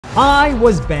I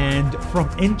was banned from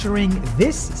entering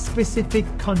this specific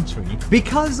country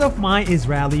because of my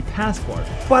Israeli passport,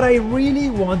 but I really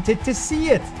wanted to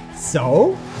see it.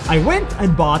 So, I went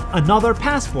and bought another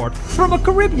passport from a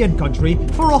Caribbean country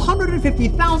for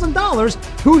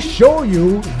 $150,000 to show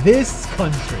you this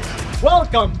country.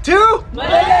 Welcome to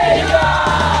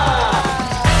Malaysia!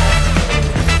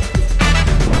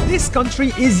 This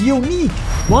country is unique.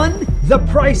 1, the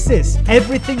prices.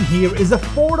 Everything here is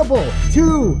affordable.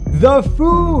 2, the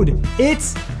food.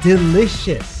 It's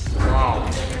delicious. Wow.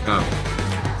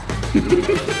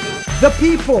 The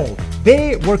people.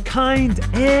 They were kind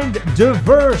and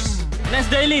diverse. Nas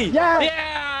Daily.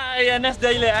 Yeah, Nas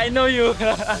Daily. I know you.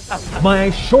 My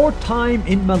short time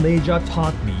in Malaysia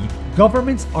taught me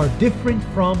governments are different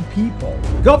from people.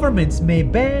 Governments may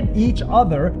ban each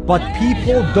other, but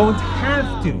people don't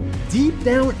have to. Deep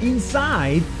down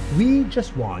inside, we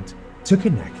just want to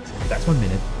connect. That's 1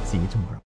 minute. See you tomorrow.